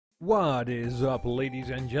What is up,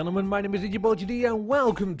 ladies and gentlemen? My name is EGBOGD and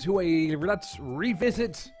welcome to a Let's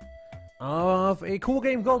Revisit of a cool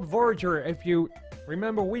game called Forager. If you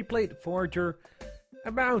remember, we played Forager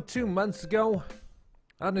about 2 months ago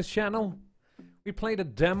on this channel. We played a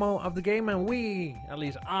demo of the game and at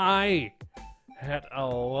least I, had a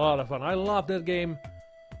lot of fun. I loved that game.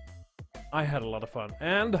 I had a lot of fun.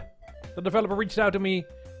 And the developer reached out to me,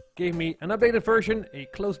 gave me an updated version, a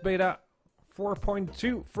closed beta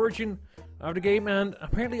 4.2 version of the game, and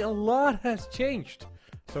apparently a lot has changed.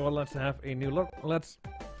 So let's have a new look. Let's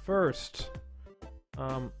first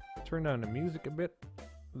turn down the music a bit.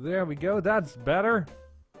 There we go, that's better.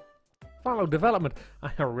 Follow development.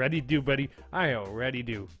 I already do, buddy. I already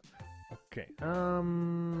do. Okay,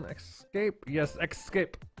 escape. Yes,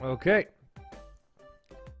 escape. Okay.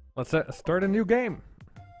 Let's start a new game.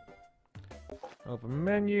 Open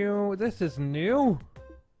menu. This is new.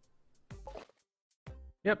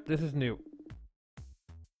 Yep, this is new.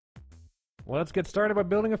 Let's get started by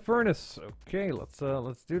building a furnace. Okay, let's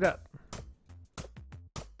do that.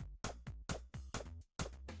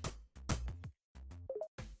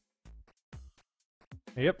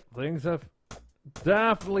 Yep, things have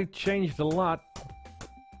definitely changed a lot.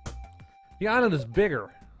 The island is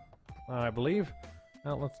bigger, I believe.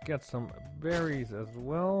 Now let's get some berries as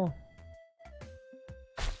well.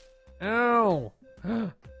 Ow!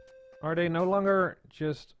 Are they no longer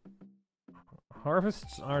just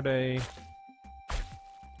harvests? Are they...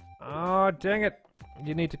 Oh, dang it!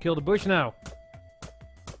 You need to kill the bush now.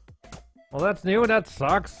 Well, that's new. That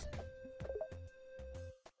sucks.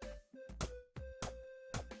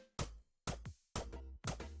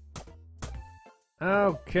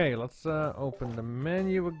 Okay, let's open the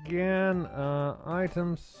menu again.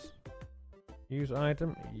 Items. Use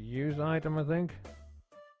item. Use item, I think.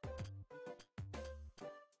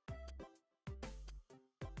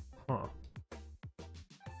 Huh.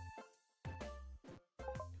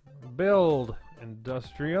 Build.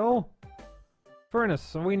 Industrial. Furnace.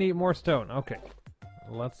 So we need more stone. Okay.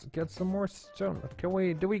 Let's get some more stone. Do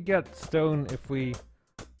we get stone if we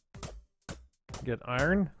get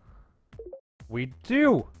iron? We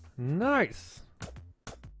do! Nice!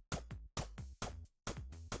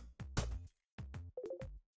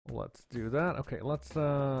 Let's do that. Okay, let's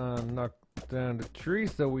knock down the tree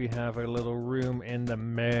so we have a little room in the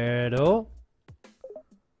middle.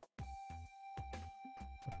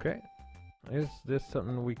 Okay. Is this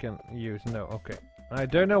something we can use? No, okay. I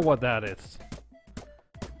don't know what that is.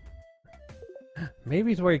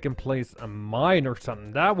 Maybe it's where you can place a mine or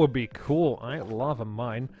something. That would be cool. I love a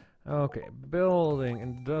mine. Okay, building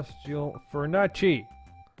industrial furnace.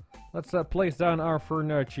 Let's place down our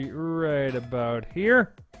furnace right about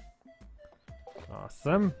here.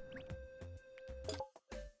 Awesome.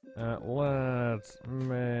 Let's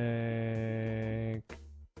make...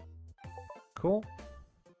 Cool.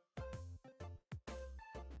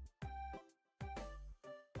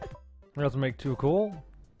 Let's make 2 coal.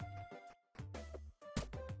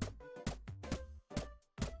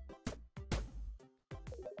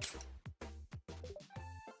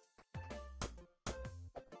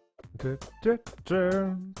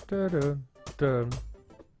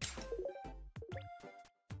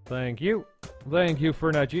 Thank you. Thank you,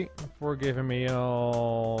 Furnace, for giving me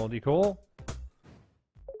all the coal.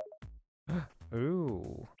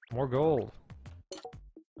 Ooh, more gold.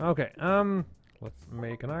 Okay, let's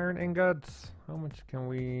make an iron ingot. How much can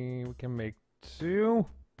we can make 2.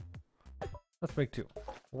 Let's make 2.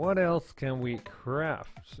 What else can we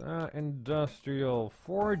craft? Industrial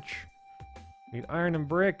forge. Need iron and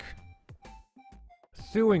brick.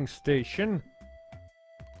 Sewing station.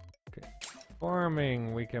 Okay.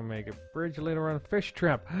 Farming. We can make a bridge later on. Fish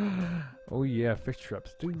trap. Oh yeah, fish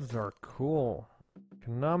traps. These are cool.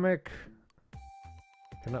 Economic.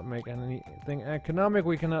 Cannot make anything economic.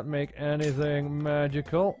 We cannot make anything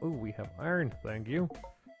magical. Ooh, we have iron. Thank you.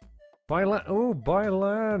 Buy land. Ooh, buy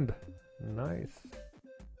land. Nice.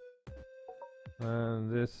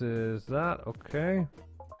 And this is that. Okay.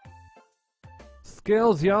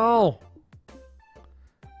 Skills, y'all.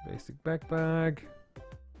 Basic backpack.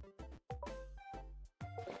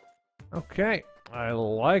 Okay, I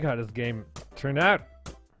like how this game turned out.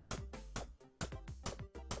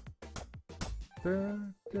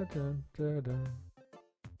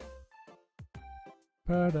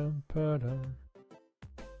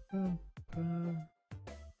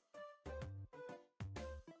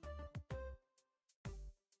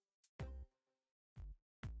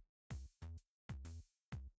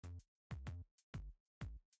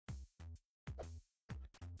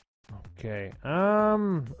 Okay,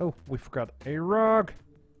 oh, we forgot a rock.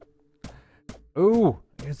 Ooh,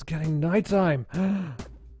 It's getting nighttime.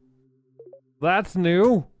 That's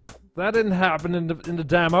new. That didn't happen in the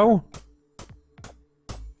demo.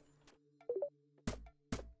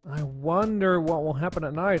 I wonder what will happen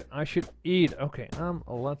at night. I should eat. Okay,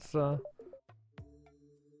 let's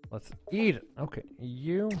eat. Okay,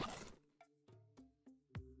 you.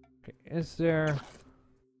 Okay, is there...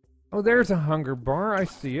 Oh, there's a hunger bar. I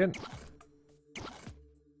see it.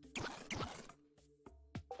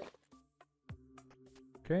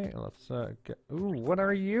 Okay, let's get... Ooh, what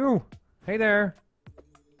are you? Hey there.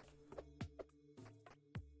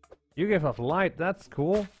 You give off light. That's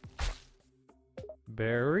cool.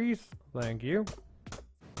 Berries. Thank you.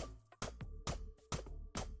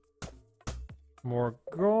 More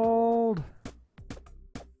gold.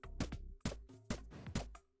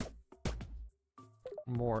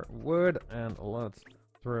 More wood, and let's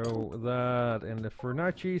throw that in the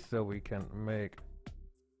furnace so we can make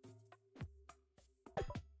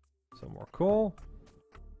some more coal.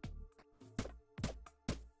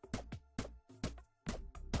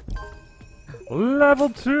 Level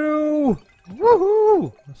 2!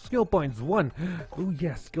 Woohoo! Skill points 1. Oh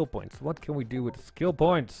yes, skill points. What can we do with skill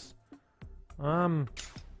points?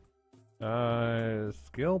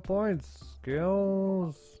 Skill points.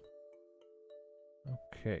 Skills.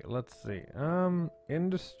 Okay, let's see.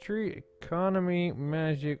 Industry, economy,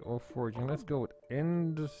 magic, or forging. Let's go with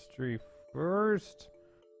industry first.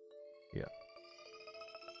 Yeah.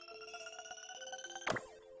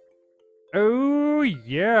 Oh,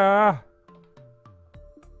 yeah!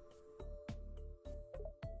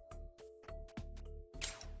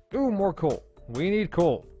 Ooh, more coal. We need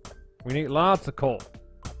coal. We need lots of coal.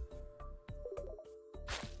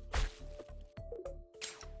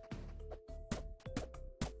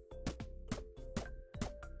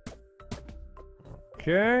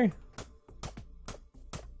 Okay.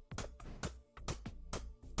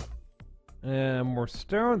 And more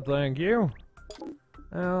stone, thank you.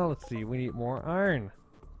 Let's see, we need more iron.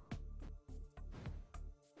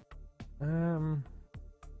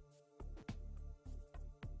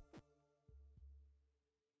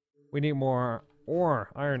 We need more ore,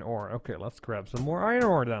 iron ore. Okay, let's grab some more iron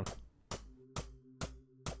ore then.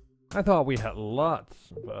 I thought we had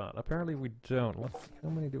lots, but apparently we don't. Let's see, how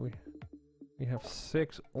many do we... We have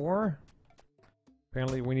 6 ore.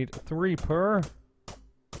 Apparently we need 3 per.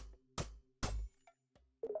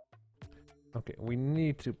 Okay, we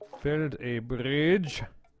need to build a bridge.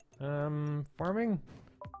 Farming?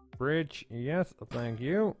 Bridge, yes, thank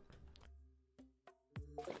you.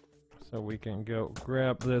 So we can go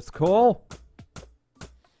grab this coal.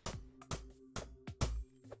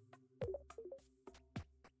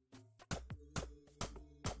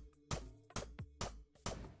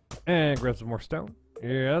 And grab some more stone.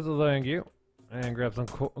 Yes, thank you. And grab some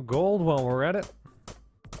gold while we're at it.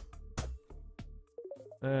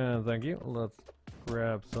 And thank you. Let's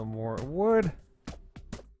grab some more wood.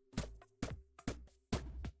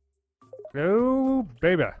 Oh,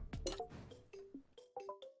 baby.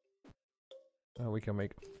 We can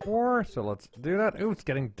make 4, so let's do that. Ooh, it's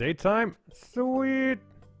getting daytime. Sweet.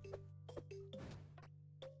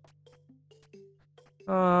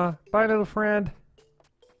 Bye, little friend.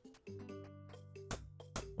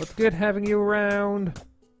 What's good having you around?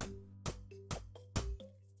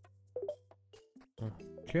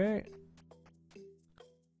 Okay.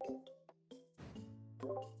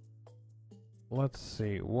 Let's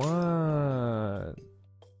see, what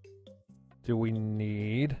do we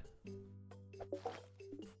need?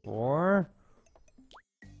 4.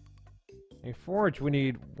 A forge, we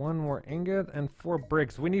need 1 more ingot and 4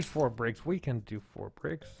 bricks. We need 4 bricks. We can do 4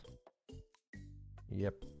 bricks.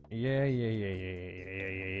 Yep. Yeah.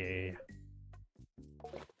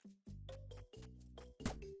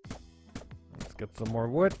 Let's get some more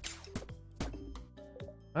wood.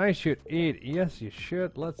 I should eat. Yes, you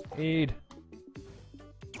should. Let's eat.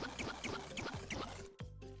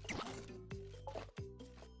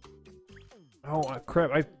 Oh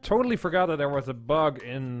crap, I totally forgot that there was a bug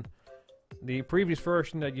in the previous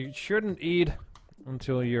version that you shouldn't eat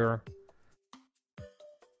until you're...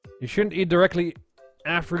 You shouldn't eat directly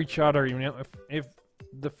after each other, you know? If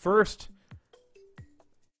the first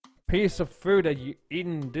piece of food that you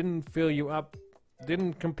eaten didn't fill you up,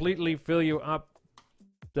 didn't completely fill you up,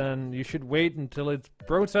 then you should wait until it's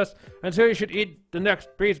processed, until you should eat the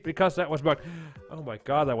next piece, because that was bugged. Oh my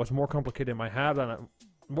god, that was more complicated in my head than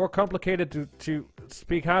more complicated to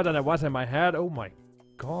speak out than it was in my head. Oh my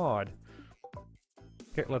god.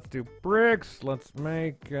 Okay, let's do bricks. Let's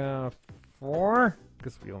make 4,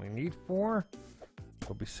 because we only need 4. It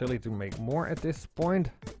would be silly to make more at this point.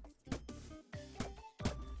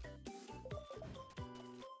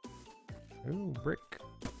 Ooh, brick.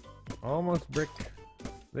 Almost brick.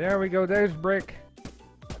 There we go, there's brick.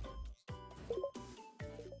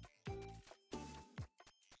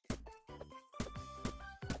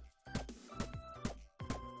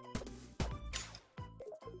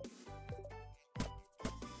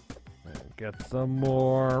 And get some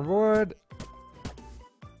more wood.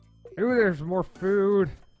 Ooh, there's more food.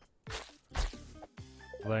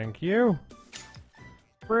 Thank you.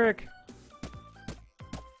 Brick.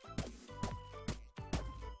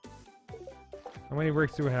 How many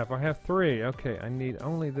bricks do I have? I have 3. Okay, I need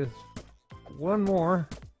only this one more.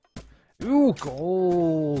 Ooh,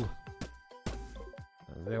 gold.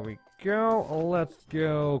 There we go. Let's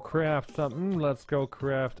go craft something. Let's go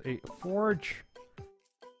craft a forge.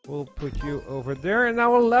 We'll put you over there, and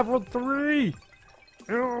now we're level 3.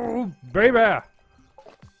 Oh, baby.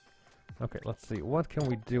 Okay, let's see. What can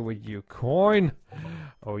we do with you? Coin?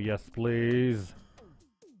 Oh, yes, please.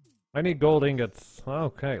 I need gold ingots.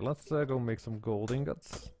 Okay, let's go make some gold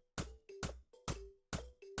ingots.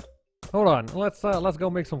 Hold on, let's go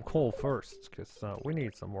make some coal first, cause we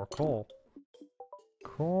need some more coal.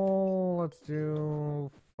 Coal, let's do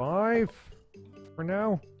 5 for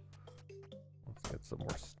now. Let's get some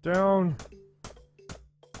more stone.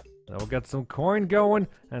 Then we'll get some coin going,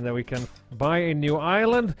 and then we can buy a new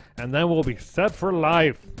island, and then we'll be set for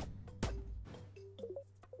life.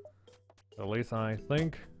 At least I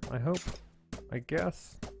think. I hope. I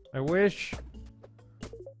guess. I wish.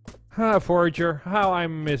 Ah, Forager, how I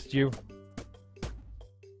missed you.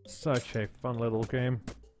 Such a fun little game.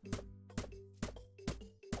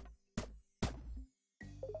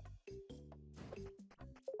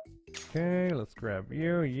 Okay, let's grab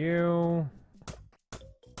you.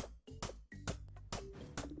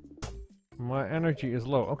 My energy is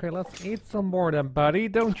low. Okay, let's eat some more then, buddy.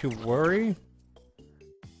 Don't you worry.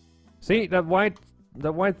 See, that white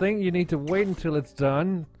thing, you need to wait until it's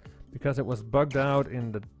done, because it was bugged out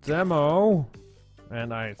in the demo,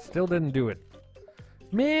 and I still didn't do it.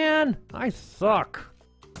 Man, I suck.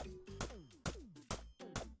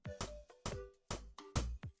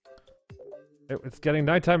 It's getting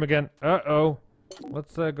nighttime again. Uh-oh.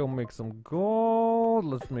 Let's go make some gold.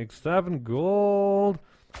 Let's make 7 gold.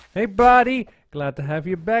 Hey, buddy. Glad to have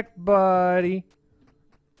you back, buddy.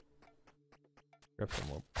 Grab some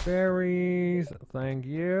more berries. Thank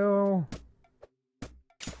you.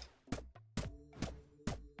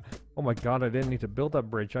 Oh my god, I didn't need to build that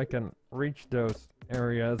bridge. I can reach those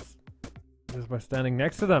areas just by standing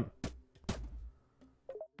next to them.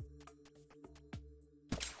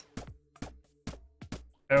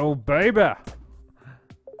 Oh, baby!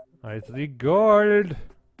 I see gold.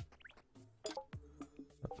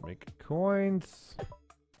 Let's make coins.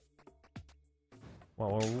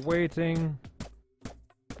 While we're waiting.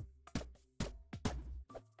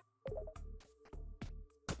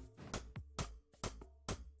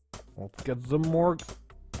 Let's get some more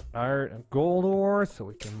iron and gold ore so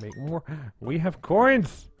we can make more. We have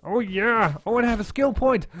coins! Oh yeah! Oh, and I have a skill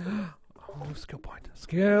point! Oh, skill point.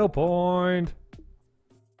 Skill point!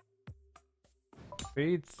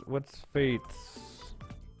 Fates? What's fates?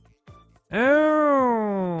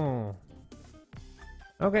 Oh!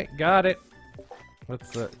 Okay, got it.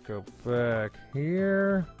 Let's go back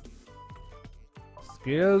here.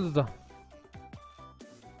 Skills.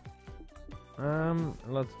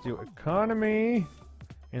 Let's do economy.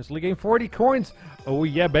 Instantly gain 40 coins. Oh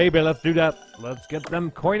yeah, baby, let's do that. Let's get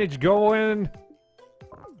them coinage going.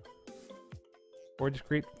 Or just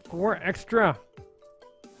create 4 extra.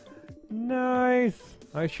 Nice.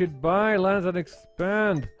 I should buy lands that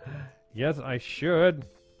expand. Yes, I should.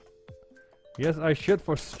 Yes, I should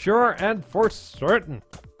for sure and for certain.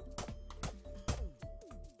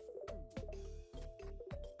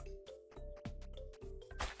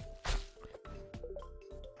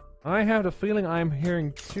 I have the feeling I'm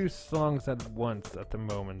hearing 2 songs at once at the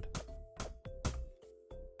moment.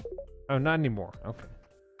 Oh, not anymore. Okay.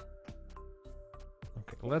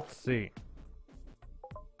 Okay, let's see.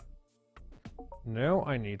 No,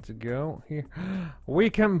 I need to go here.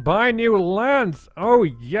 We can buy new lands! Oh,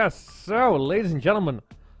 yes! So, ladies and gentlemen,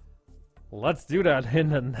 let's do that in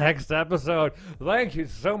the next episode. Thank you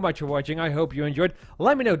so much for watching. I hope you enjoyed.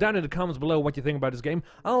 Let me know down in the comments below what you think about this game.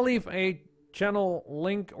 I'll leave a channel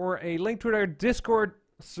link or a link to their Discord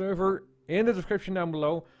server in the description down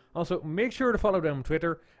below. Also, make sure to follow them on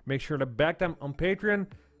Twitter. Make sure to back them on Patreon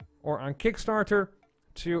or on Kickstarter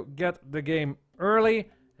to get the game early.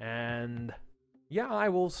 And yeah, I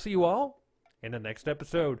will see you all in the next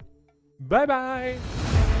episode. Bye bye!